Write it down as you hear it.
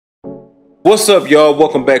What's up, y'all?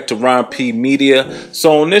 Welcome back to ceoronp Media.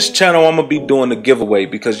 So on this channel, I'm gonna be doing a giveaway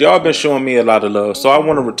because y'all been showing me a lot of love, so I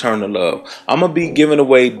want to return the love. I'm gonna be giving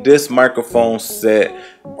away this microphone set,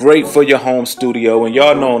 great for your home studio. And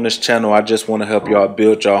y'all know on this channel, I just want to help y'all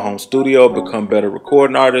build your home studio, become better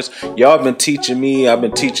recording artists. Y'all been teaching me, I've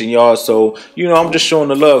been teaching y'all, so you know, I'm just showing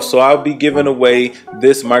the love. So I'll be giving away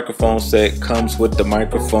this microphone set. Comes with the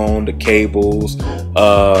microphone, the cables,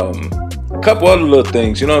 a couple other little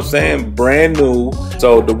things, you know what I'm saying, brand new.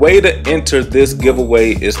 So the way to enter this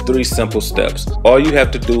giveaway is 3 simple steps. All you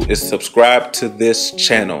have to do is subscribe to this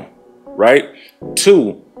channel, right?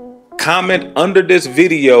 2, comment under this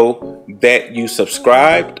video that you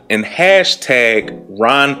subscribed and hashtag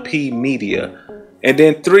ceoronp Media. And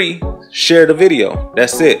then 3, share the video.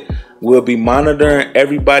 That's it. We'll be monitoring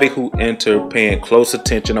everybody who enter, paying close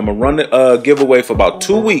attention. I'm gonna run the giveaway for about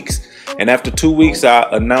 2 weeks. And after 2 weeks,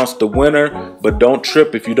 I'll announce the winner. But don't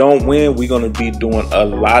trip if you don't win. We're gonna be doing a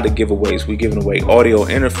lot of giveaways. We're giving away audio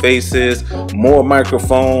interfaces, more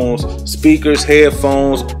microphones, speakers,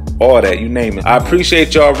 headphones, all that, you name it. I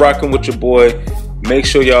appreciate y'all rocking with your boy. Make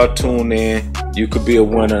sure y'all tune in. You could be a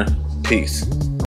winner. Peace.